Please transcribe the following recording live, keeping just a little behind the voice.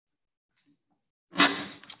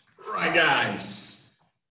right, guys.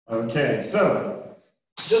 Okay, so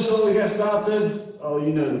just before we get started, oh,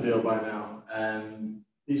 you know the deal by now.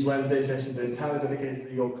 These Wednesday sessions are entirely dedicated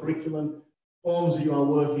to your curriculum forms that you are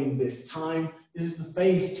working this time. This is the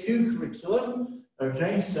phase 2 curriculum.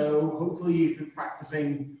 Okay, so hopefully you've been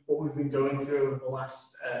practicing what we've been going through over the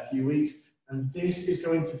last few weeks, and this is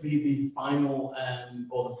going to be the final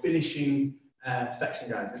or the finishing section,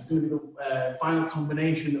 guys. This is going to be the final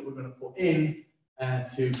combination that we're going to put in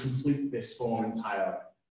to complete this form entirely.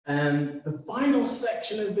 The final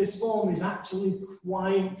section of this form is actually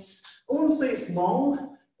quite, I won't say it's long,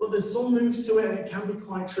 but there's some moves to it and it can be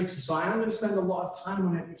quite tricky. So I am going to spend a lot of time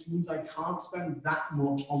on it, which means I can't spend that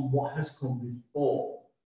much on what has come before.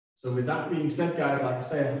 So with that being said, guys, like I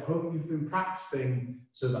say, I hope you've been practicing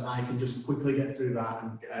so that I can just quickly get through that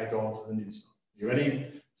and go on to the new stuff. You ready?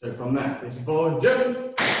 So from there, facing forward,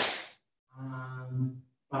 jump, and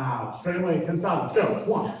bow. Straight away, 10 starts. Go.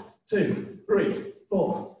 1, 2, 3,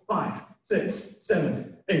 4, 5, 6,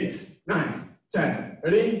 7, 8, 9, 10.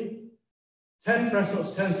 Ready? 10 press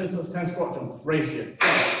ups, 10 sit ups, 10 squat jumps. Ratio.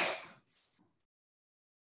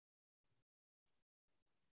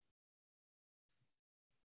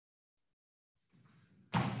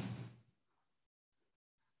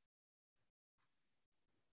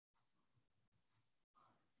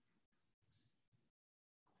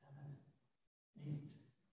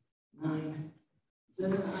 Nine,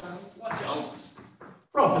 10, squat jumps.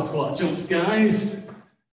 Proper squat jumps, guys.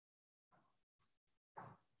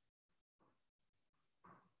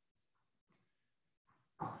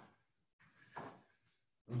 Oh,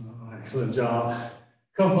 excellent job.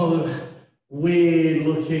 Couple of weird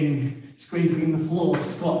looking scraping the floor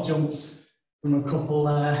squat jumps from a couple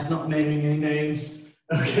not naming any names.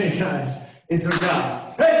 Okay, guys, into a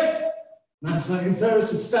guard. Hey! Nice like your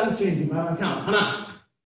toes, just stance changing by my count. Hana.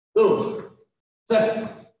 2, 7,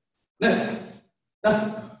 left,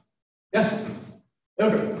 yes, yes,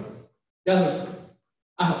 over, gather,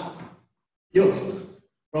 out, yo.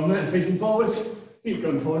 From there, facing forwards, feet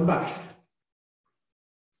going forward and back.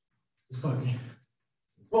 Just like me.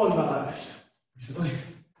 Forward and back like this. Basically,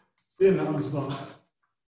 doing that on the spot.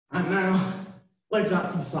 And now, legs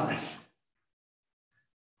out to the side.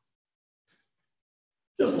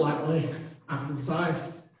 Just lightly out to the side.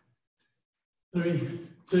 3,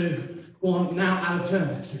 2, 1. Now add a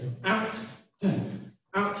turn. So out, turn,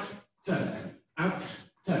 out, turn, out,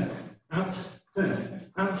 turn, out,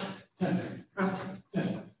 turn, out, turn, out,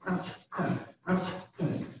 turn, out, turn, out,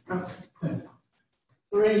 turn, out, turn.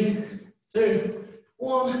 3, 2,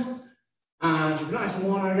 1. And keep it nice and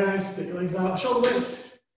warm now, guys. Take your legs out, shoulder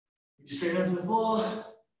width. Straight down to the floor.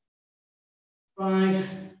 5,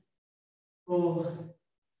 4,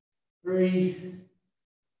 3,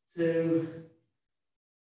 2,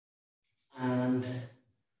 and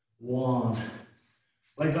 1.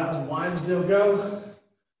 Legs out as wide as they'll go.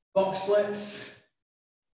 Box splits.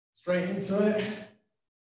 Straight into it.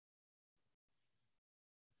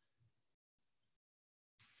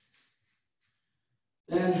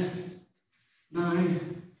 Ten,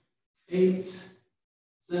 9, 8,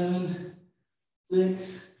 7,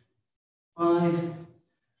 6, 5,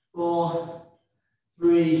 4,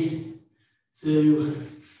 3, 2,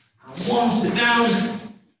 and 1. Sit down.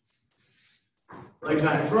 Legs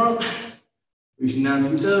out in front. Reaching down to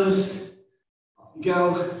your toes. Up you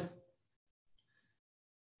go.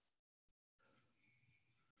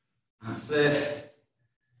 That's it.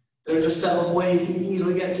 Don't just settle where you can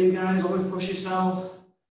easily get to, guys. Always push yourself.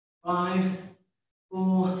 5,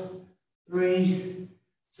 4, 3,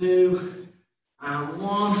 2, and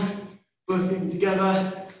 1. Both feet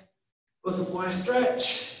together. Butterfly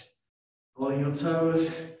stretch. Holding your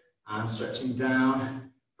toes and stretching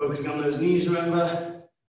down. Focusing on those knees, remember.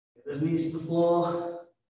 Get those knees to the floor.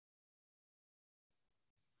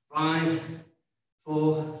 5,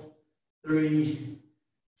 4, 3,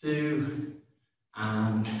 2,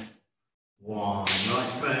 and 1.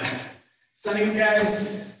 Nice there. Standing up,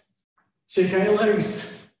 guys. Shake out your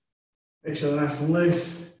legs. Make sure they're nice and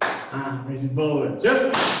loose. And raising forward.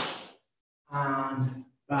 Jump. And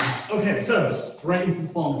back. Okay, so straight into the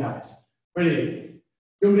form, guys. Ready?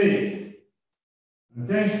 Jump in.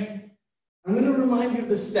 Okay. I'm going to remind you of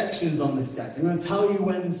the sections on this, guys. I'm going to tell you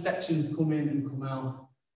when the sections come in and come out.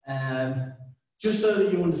 Just so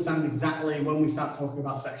that you understand exactly when we start talking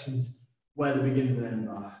about sections, where the beginnings and ends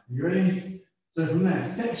are. You ready? So from there,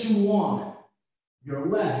 section 1. Your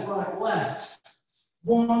left, right, left.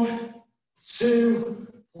 1, 2,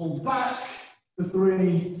 pull back for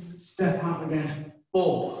 3, step out again,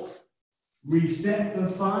 4. Reset for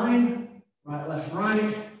 5, right, left,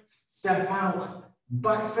 right, step out,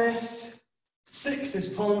 back fist, 6 is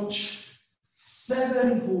punch,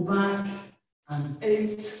 7 pull back, and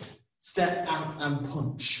 8 step out and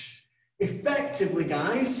punch. Effectively,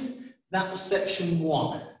 guys, that's section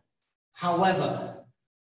 1. However,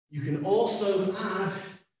 you can also add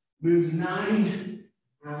moves 9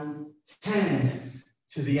 and 10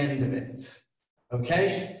 to the end of it.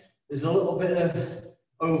 Okay? There's a little bit of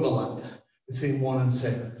overlap between 1 and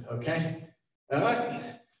 2. Okay? Alright?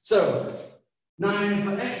 So, 9 is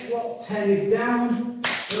an X block, 10 is down,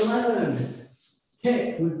 11,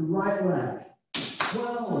 kick with the right leg,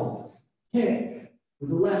 12, kick with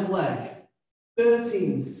the left leg,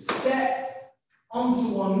 13, step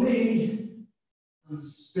onto one knee, and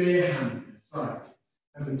spear hand, strike.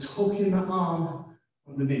 And then tucking that arm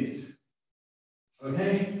underneath.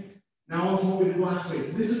 Okay? Now on to what we did last week.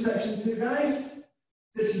 So this is section 2, guys.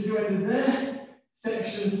 Section 2 ended there.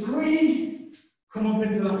 Section 3, come up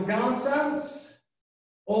into that guard stance.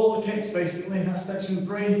 All the kicks basically, that's section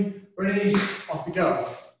 3. Ready? Off we go.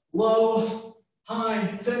 Low,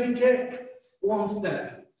 high, turning kick, 1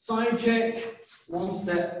 step. Side kick, 1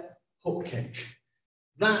 step, hook kick.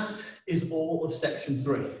 That is all of section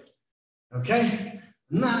 3. Okay?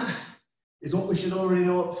 And that is what we should already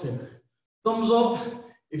know up to. Thumbs up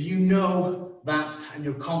if you know that and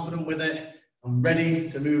you're confident with it and ready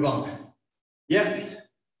to move on. Yep,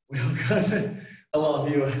 we all got a lot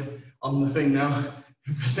of you are on the thing now.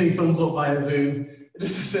 Pressing thumbs up via Zoom.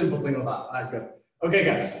 Just a simple thing like that. Right, good. Okay,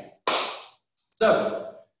 guys.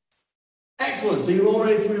 So, excellent. So you're all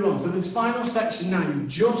ready to move on. So this final section now, you've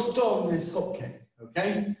just done this hook kick.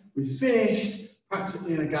 Okay? We finished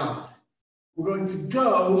practically in a guard. We're going to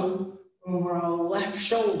go over our left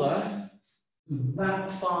shoulder to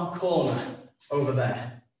that far corner over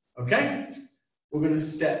there. Okay? We're going to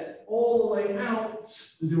step all the way out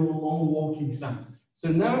and do a long walking stance. So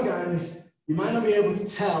now, guys, you might not be able to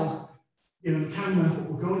tell in the camera,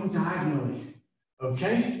 but we're going diagonally.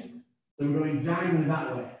 Okay? So we're going diagonally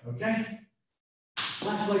that way. Okay?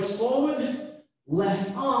 Left leg's forward,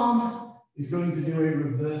 left arm is going to do a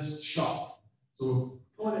reverse chop. So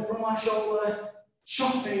we're pulling it from our shoulder,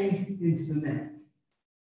 chopping into the neck.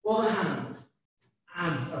 Other hand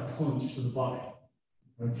adds a punch to the body.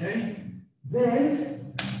 Okay?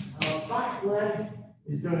 Then our back leg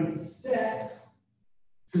is going to step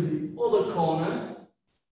to the other corner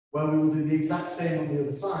where we will do the exact same on the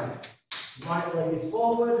other side. Right leg is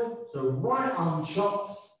forward, so right arm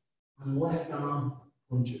chops and left arm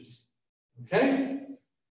punches. Okay?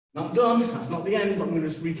 Not done, that's not the end, but I'm going to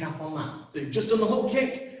just recap on that. So you've just done the hook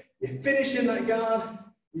kick, you're finishing that guard,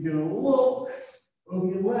 you're going to look over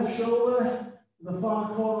your left shoulder to the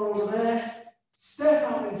far corner over there, step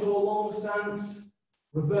out into a long stance,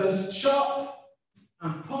 reverse chop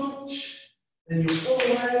and punch, then your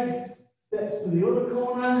other leg steps to the other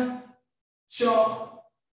corner, chop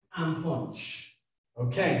and punch.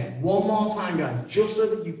 Okay, one more time, guys, just so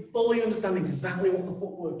that you fully understand exactly what the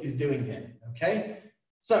footwork is doing here. Okay?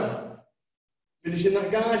 So, finishing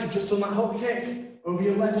that guard, you've just done that hook kick over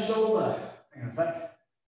your left shoulder. Hang on a sec.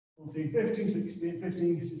 14, 15, 16,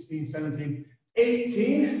 15, 16, 17,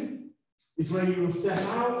 18 is where you will step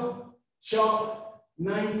out, chop,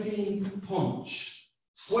 19, punch.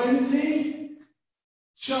 20,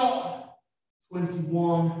 chop,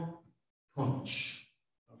 21, punch.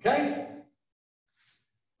 Okay?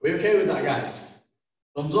 We okay with that, guys?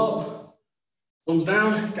 Thumbs up, thumbs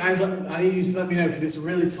down. Guys, I need you to let me know because it's a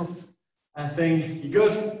really tough thing. You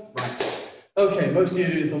good? Right. Okay, most of you are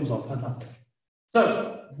doing thumbs up. Fantastic.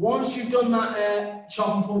 So, once you've done that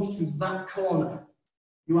chop and punch to that corner,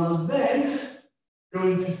 you are then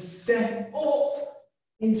going to step up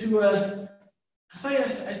into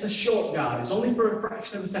it's a short guard. It's only for a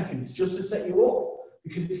fraction of a second. It's just to set you up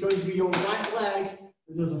because it's going to be your right leg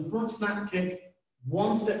that does a front snap kick,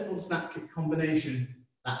 1 step front snap kick combination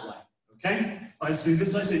that way. Okay? I just move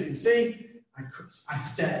this way so you can see. I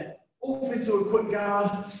step up into a quick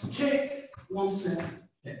guard, kick, 1 step,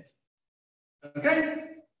 kick. Okay?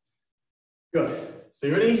 Good. So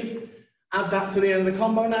you ready? Add that to the end of the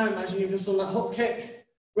combo now. Imagine you've just done that hook kick.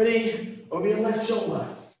 Ready? Over your left shoulder.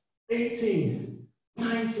 18,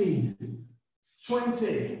 19,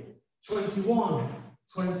 20, 21,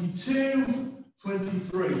 22,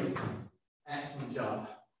 23. Excellent job.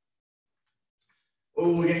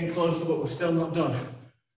 Oh, we're getting closer, but we're still not done.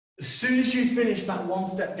 As soon as you finish that 1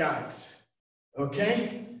 step, guys,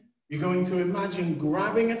 okay, you're going to imagine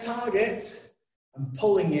grabbing a target and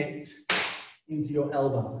pulling it into your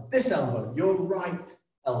elbow. This elbow, your right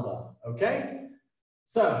elbow, okay?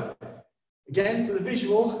 So, again, for the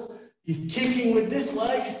visual, you're kicking with this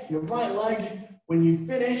leg, your right leg. When you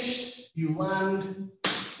finish, you land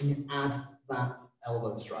and you add that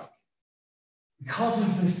elbow strike. Because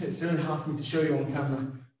of this, it's really hard for me to show you on camera.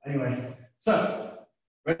 Anyway, so,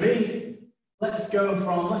 ready? Let's just go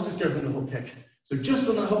from the hook kick. So just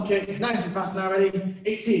on that hook kick, nice and fast now, ready?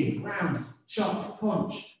 18, round, chop,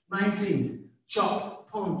 punch. 19,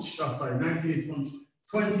 chop, punch. Oh, sorry, 19 is punch.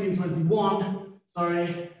 20 and 21,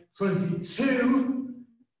 sorry. 22,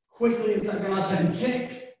 quickly into that guard then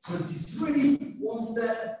kick. 23, one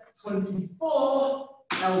step. 24,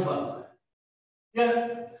 elbow.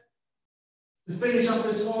 Yeah. To finish off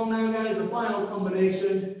this form now, guys, the final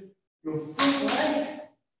combination, your front leg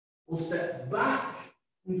will step back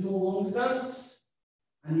into a long stance,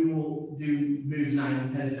 and you will do moves 9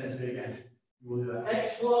 and 10 essentially again. You will do an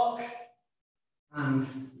X block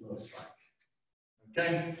and low strike.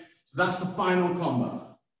 Okay, so that's the final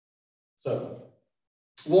combo. So,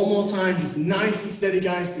 one more time, just nice and steady,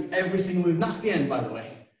 guys, through every single move. That's the end, by the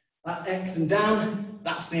way. That X and down,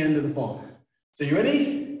 that's the end of the form. So, you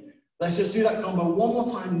ready? Let's just do that combo one more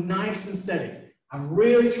time, nice and steady. I've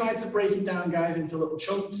really tried to break it down, guys, into little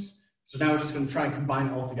chunks. So now we're just going to try and combine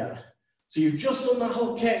it all together. So you've just done that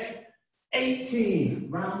hook kick, 18,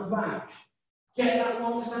 round the back. Get that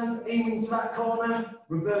long stance, aiming to that corner,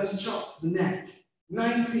 reverse chop to the neck.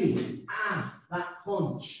 19, add that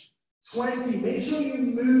punch. 20, make sure you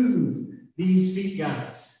move these feet,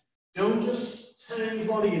 guys. Don't just turn your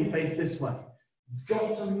body and face this way. You've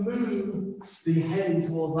got to move so you're heading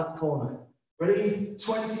towards that corner. Ready?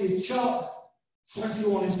 20 is chop,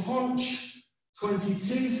 21 is punch,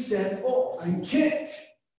 22, step up and kick,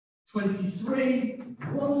 23,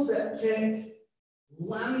 one step kick,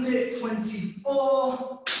 land it,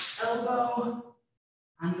 24, elbow,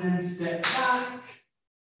 and then step back,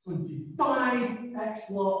 25, X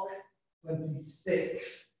block,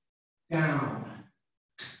 26, down.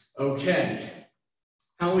 Okay.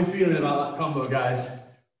 How are we feeling about that combo, guys?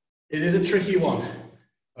 It is a tricky one.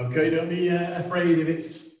 Okay, don't be afraid if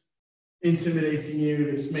it's intimidating you,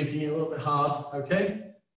 if it's making it a little bit hard,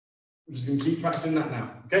 okay? We're just gonna keep practicing that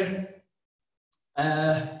now, okay?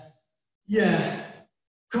 Yeah, a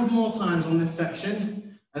couple more times on this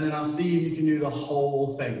section, and then I'll see if you can do the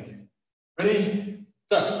whole thing. Ready?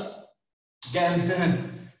 So, again,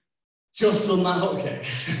 just on that hook kick.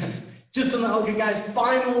 Just on that hook kick, guys.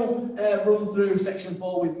 Final run through section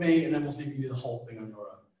 4 with me, and then we'll see if you can do the whole thing on your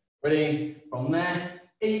own. Ready? From there,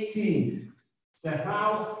 18, step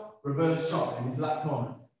out, reverse chop into that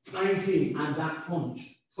corner. 19, add that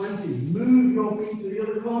punch. 20, move your feet to the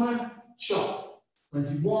other corner, chop.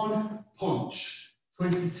 21, punch.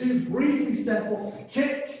 22, briefly step up to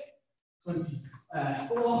kick.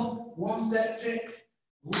 24, one step kick.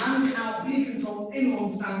 Land out, be controlled in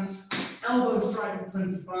long stance. Elbow strike at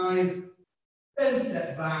 25. Then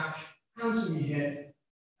step back, hands from your hip.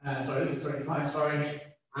 Sorry, this is 25, sorry.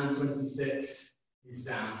 And 26 is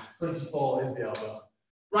down. 24 is the elbow.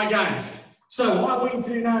 Right, guys. So what I want you to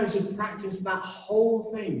do now is just practice that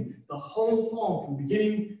whole thing, the whole form from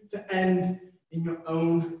beginning to end in your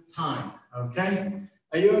own time, okay?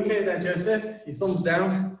 Are you okay there, Joseph? Your thumbs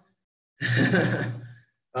down?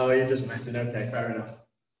 Oh, you're just messing. Okay, fair enough.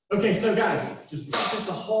 Okay, so guys, just practice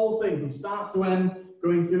the whole thing from start to end,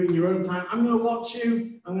 going through it in your own time. I'm going to watch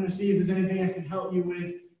you. I'm going to see if there's anything I can help you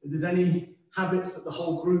with, if there's any habits that the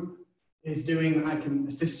whole group is doing that I can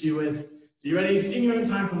assist you with. So you ready? It's in your own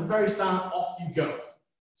time from the very start, off you go.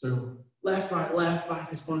 So left, right, left,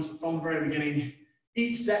 back is punch from the very beginning.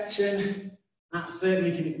 Each section, that's it,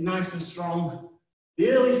 making it nice and strong. The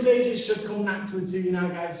early stages should come naturally to you now,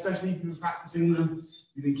 guys, especially if you've been practicing them,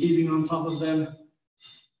 you've been keeping on top of them.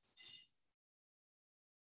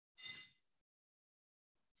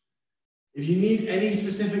 If you need any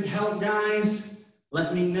specific help, guys,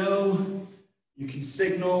 let me know. You can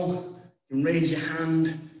signal, you can raise your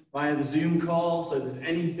hand via the Zoom call. So if there's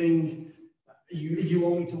anything, if you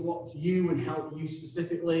want me to watch you and help you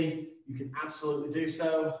specifically, you can absolutely do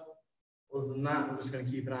so. Other than that, I'm just going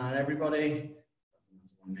to keep an eye on everybody.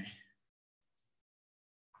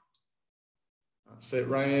 That's it,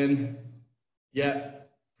 Ryan. Yeah.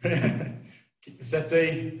 Kick the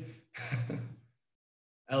settee.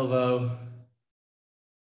 Elbow.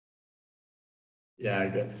 Yeah,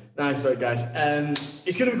 good. Nice, right, guys.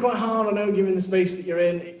 It's going to be quite hard, I know, given the space that you're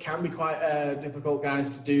in. It can be quite difficult,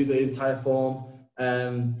 guys, to do the entire form,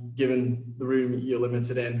 given the room you're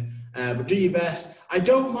limited in. But do your best. I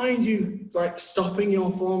don't mind you like stopping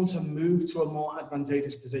your form to move to a more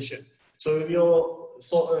advantageous position. So if you're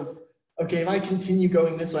sort of, okay, if I continue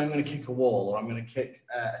going this way, I'm going to kick a wall or I'm going to kick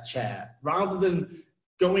a chair, rather than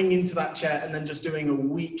going into that chair and then just doing a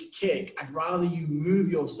weak kick, I'd rather you move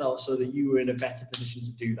yourself so that you were in a better position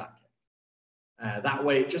to do that That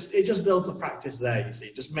way, it just builds the practice there, you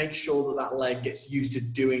see. Just make sure that that leg gets used to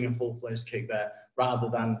doing a full-fledged kick there, rather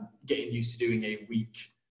than getting used to doing a weak,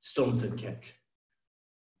 stunted kick.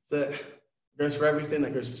 So that goes for everything.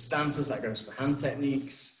 That goes for stances. That goes for hand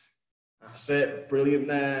techniques. That's it. Brilliant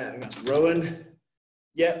there. I think that's Rowan.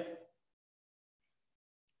 Yep.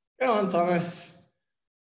 Go on, Thomas.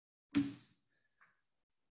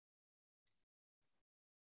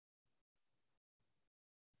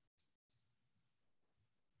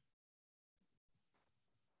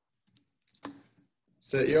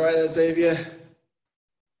 So you all right there, Xavier?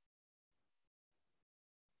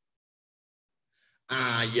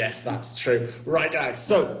 Ah, yes, that's true. Right, guys,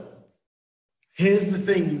 so here's the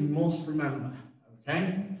thing you must remember,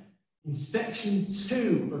 okay? In section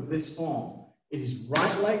 2 of this form, it is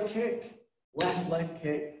right leg kick, left leg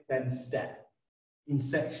kick, then step. In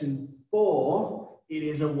section 4, it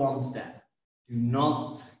is a one step. Do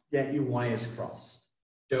not get your wires crossed.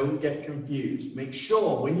 Don't get confused. Make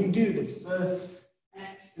sure when you do this first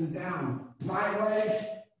X and down, right leg,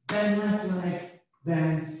 then left leg,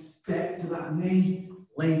 then step to that knee.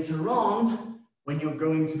 Later on, when you're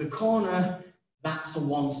going to the corner, that's a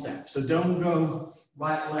one step. So don't go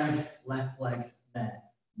right leg, left leg, there.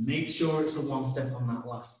 Make sure it's a one step on that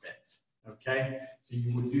last bit, okay? So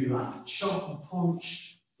you would do that chop and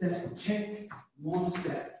punch, step kick, one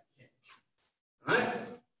step kick, all right?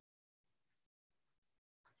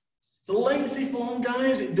 It's a lengthy form,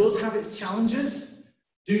 guys. It does have its challenges.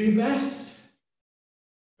 Do your best,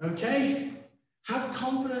 okay? Have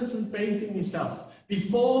confidence and faith in yourself.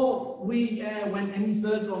 Before we went any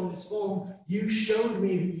further on this form, you showed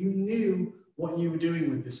me that you knew what you were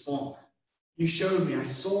doing with this form. You showed me, I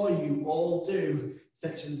saw you all do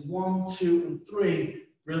sections 1, 2, and 3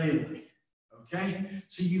 brilliantly, okay?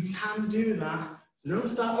 So you can do that. So don't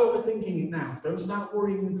start overthinking it now. Don't start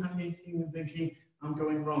worrying and panicking and thinking, I'm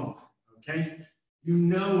going wrong, okay? You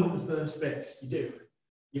know the first bits, you do.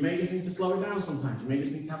 You may just need to slow it down sometimes. You may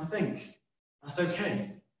just need to have a think. That's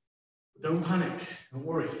okay. But don't panic, don't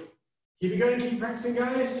worry. Keep it going, keep practicing,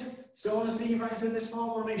 guys. Still want to see you practicing this form.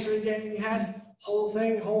 Want to make sure you're getting in your head. Whole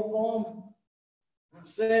thing, whole form.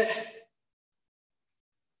 That's it.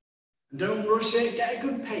 And don't rush it, get a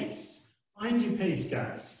good pace. Find your pace,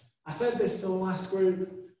 guys. I said this to the last group.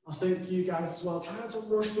 I'll say it to you guys as well. Try not to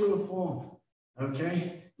rush through a form,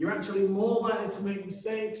 okay? You're actually more likely to make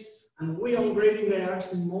mistakes. And we on grading day are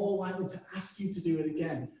actually more likely to ask you to do it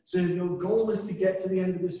again. So if your goal is to get to the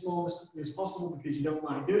end of this form as quickly as possible because you don't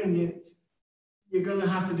like doing it, you're going to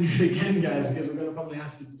have to do it again, guys, because we're going to probably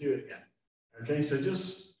ask you to do it again. Okay, so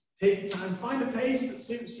just take your time, find a pace that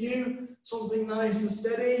suits you, something nice and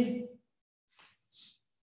steady.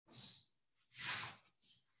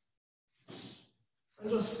 And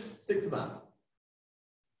just stick to that.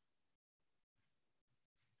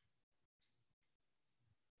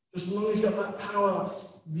 Just as long as you've got that power,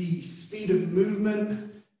 that's the speed of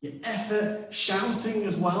movement, your effort, shouting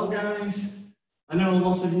as well, guys. I know a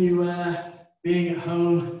lot of you being at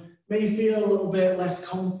home may feel a little bit less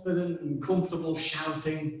confident and comfortable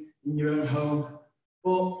shouting in your own home,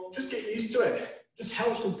 but just get used to it. It just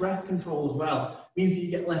helps with breath control as well. It means that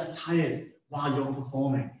you get less tired while you're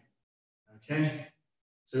performing, okay?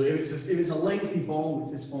 So if it's a lengthy form,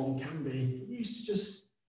 which this form can be, get used to just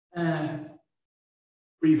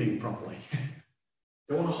breathing properly.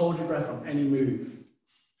 Don't want to hold your breath on any move.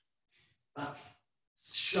 That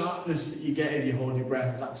sharpness that you get if you hold your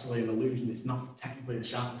breath is actually an illusion. It's not technically a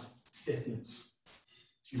sharpness, it's stiffness.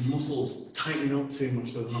 It's your muscles tightening up too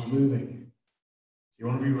much so they're not moving. So you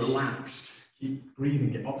want to be relaxed. Keep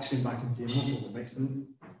breathing, get oxygen back into your muscles. It makes them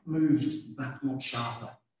move just that much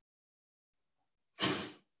sharper.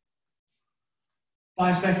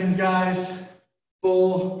 5 seconds, guys.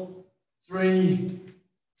 4, 3,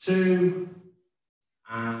 2,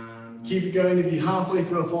 and keep it going. If you're halfway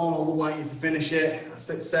through a form, I would like you to finish it. That's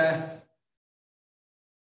it, Seth.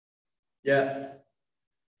 Yeah.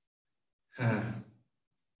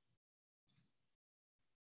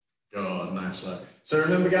 Good, nice work. So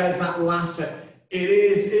remember, guys, that last bit,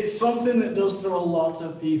 it's something that does throw a lot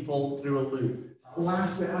of people through a loop. That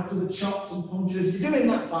last bit after the chops and punches, you're doing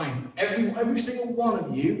that fine. Every single one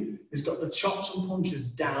of you has got the chops and punches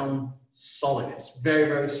down solid. It's very,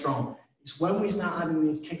 very strong. It's when we start adding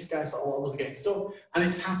these kicks, guys, that a lot of us are getting stuck, and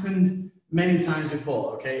it's happened many times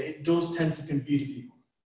before, okay? It does tend to confuse people.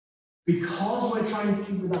 Because we're trying to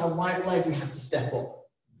keep with our right leg, we have to step up.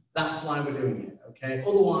 That's why we're doing it, okay?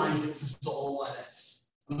 Otherwise, it's just all like this,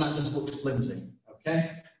 and that just looks flimsy,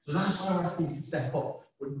 okay? So that's why we're asking you to step up,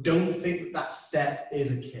 but don't think that step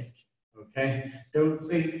is a kick, okay? Don't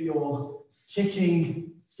think that you're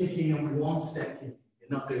kicking kicking and one step kicking.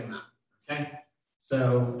 You're not doing that, okay?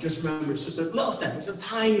 So just remember, it's just a little step. It's a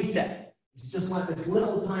tiny step. It's just like this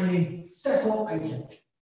little tiny step up and kick.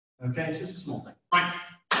 Okay, it's just a small thing. Right.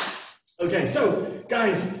 Okay, so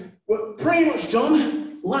guys, we're pretty much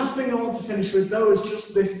done. Last thing I want to finish with though is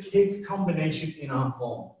just this kick combination in our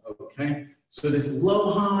form. Okay, so this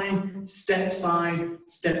low high, step side,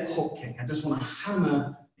 step hook kick. I just want to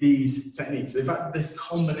hammer these techniques. In fact, this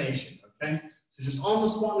combination. Okay, so just on the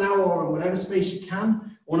spot now or in whatever space you can,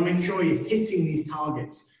 I want to make sure you're hitting these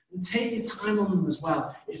targets and take your time on them as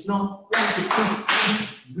well. It's not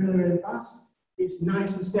really, really fast. It's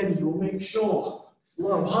nice and steady. You'll make sure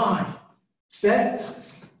low, high,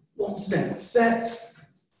 set, one step, set,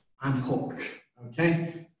 and hook.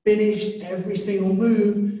 Okay? Finish every single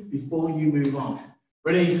move before you move on.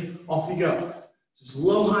 Ready? Off you go. Just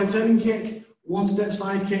low, high turning kick, one step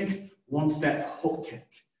side kick, one step hook kick.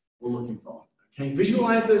 We're looking for. Okay?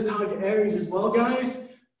 Visualize those target areas as well, guys.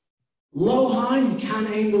 Low, high, you can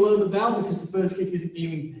aim below the bell because the first kick isn't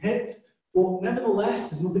aiming to hit. But nevertheless,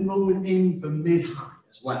 there's nothing wrong with aiming for mid-high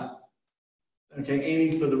as well. Okay,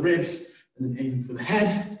 aiming for the ribs and then aiming for the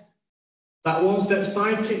head. That one-step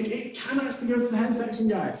side kick, it can actually go to the head section,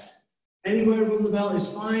 guys. Anywhere above the belt is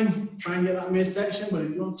fine. Try and get that mid-section, but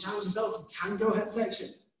if you want to challenge yourself, you can go head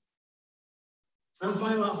section. And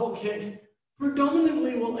finally, that hook kick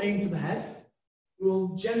predominantly will aim to the head. It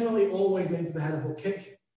will generally always aim to the head of hook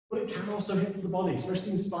kick, but it can also hit to the body,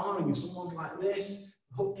 especially in sparring. If someone's like this,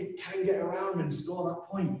 hook kick can get around and score that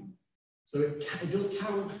point. So it does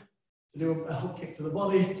count to do a hook kick to the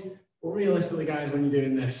body, but realistically, guys, when you're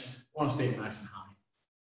doing this, I want to see it nice and high.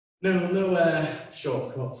 No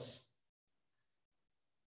shortcuts.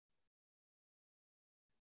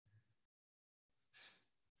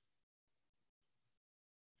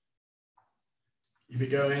 Keep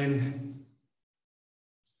it going.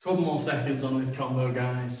 Couple more seconds on this combo,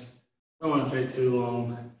 guys. Don't want to take too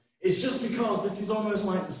long. It's just because this is almost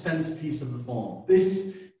like the centerpiece of the form.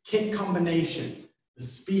 This kick combination, the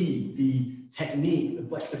speed, the technique, the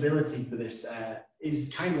flexibility for this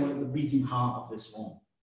is kind of like the beating heart of this form.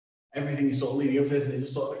 Everything is sort of leading up to this and it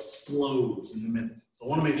just sort of explodes in the middle. So I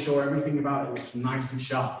want to make sure everything about it looks nice and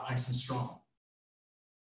sharp, nice and strong.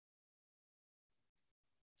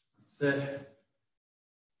 That's it.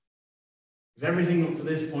 Because everything up to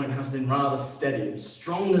this point has been rather steady. As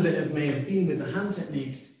strong as it may have been with the hand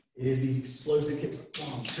techniques, it is these explosive kicks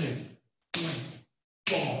like 1, 2, 3,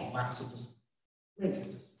 4. That's what just makes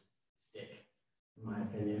it just stick, in my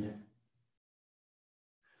opinion.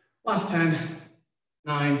 Last 10,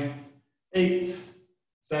 9, 8,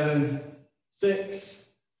 7, 6,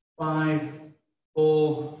 5,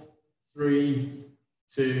 4, 3,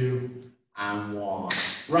 2, and 1.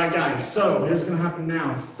 Right, guys, so here's what's going to happen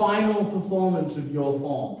now. Final performance of your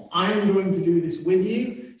form. I'm going to do this with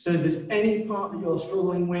you, so if there's any part that you're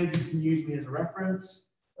struggling with, you can use me as a reference,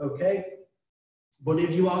 okay? But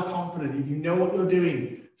if you are confident, if you know what you're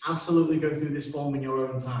doing, absolutely go through this form in your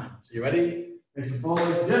own time. So you ready? Face it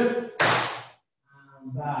forward, jump,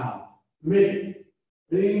 and bow. 3,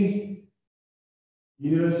 3,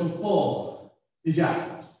 universal 4,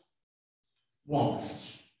 Sijak. 1,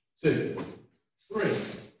 2, 3,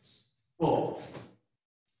 4,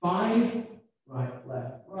 5, right,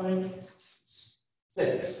 left, right,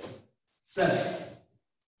 6, 7,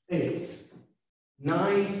 8,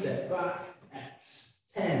 9, step back, X,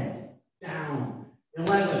 10, down,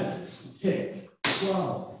 11, kick,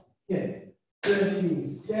 12, kick,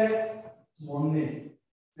 13, step, 1 knee,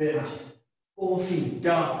 14,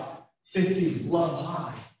 guard, 15, low,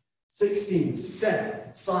 high, 16,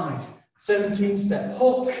 step, side, 17, step,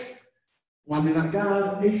 hook, landing that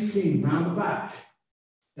guard, 18, round the back,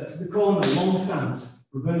 step to the corner, long stance,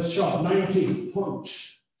 reverse shot, 19,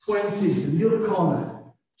 punch, 20, to the other corner,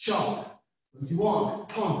 chop, 21,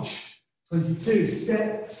 punch, 22,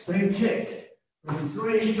 step, then kick,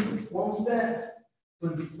 23, one step,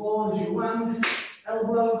 24, as you land,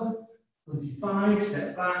 elbow, 25,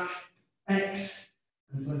 step back, X,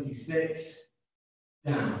 and 26,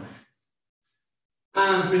 down.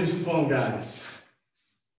 And finish the form, guys.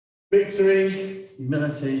 Victory,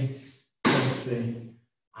 humility, honesty,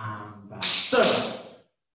 and back. So,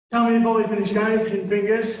 tell me before we finish, guys, hidden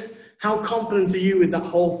fingers, how confident are you with that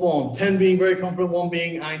whole form? 10 being very confident, 1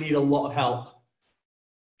 being I need a lot of help.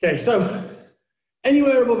 Okay, so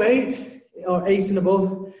anywhere above 8 or 8 and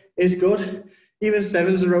above is good. Even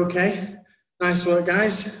 7s are okay. Nice work,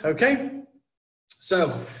 guys. Okay,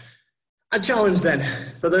 so a challenge then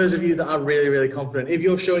for those of you that are really, really confident. If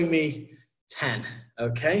you're showing me 10,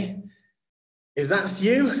 okay? If that's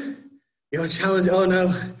you, your challenge, oh no,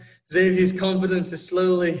 there's Xavier's confidence is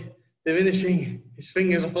slowly diminishing. His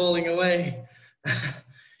fingers are falling away.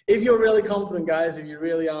 If you're really confident, guys, if you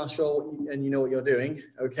really are sure and you know what you're doing,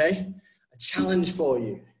 okay, a challenge for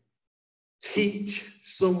you. Teach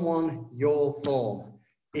someone your form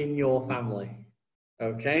in your family,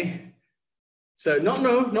 okay? So not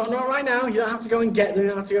right now. You don't have to go and get them. You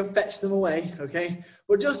don't have to go fetch them away, okay?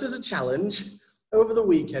 But just as a challenge, over the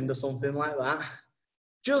weekend or something like that,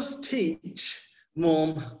 just teach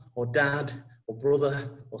mum or dad or brother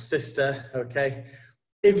or sister, okay?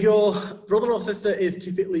 If your brother or sister is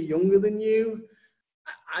typically younger than you,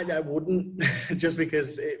 I wouldn't, just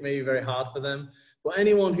because it may be very hard for them. But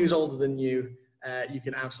anyone who's older than you, you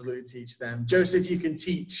can absolutely teach them. Joseph, you can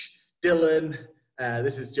teach Dylan.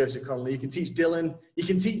 This is Joseph Connolly. You can teach Dylan. You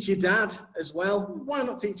can teach your dad as well. Why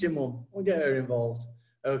not teach your mum? We'll get her involved.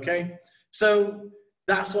 Okay? So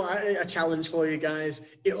that's what a challenge for you guys.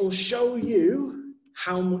 It'll show you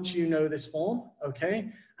how much you know this form.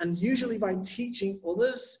 Okay? And usually by teaching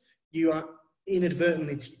others, you are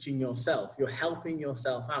inadvertently teaching yourself. You're helping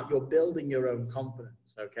yourself out. You're building your own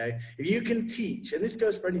confidence, okay? If you can teach, and this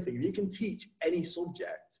goes for anything, if you can teach any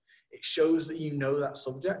subject, it shows that you know that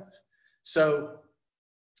subject. So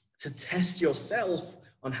to test yourself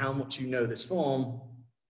on how much you know this form,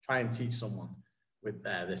 try and teach someone with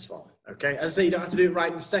this form, okay? As I say, you don't have to do it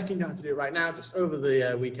right in a second. You don't have to do it right now, just over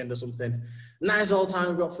the weekend or something. And that is all the time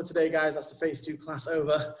we've got for today, guys. That's the phase 2 class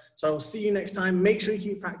over. So I will see you next time. Make sure you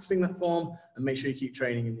keep practicing that form and make sure you keep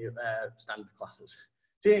training in the standard classes.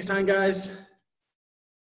 See you next time, guys.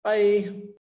 Bye.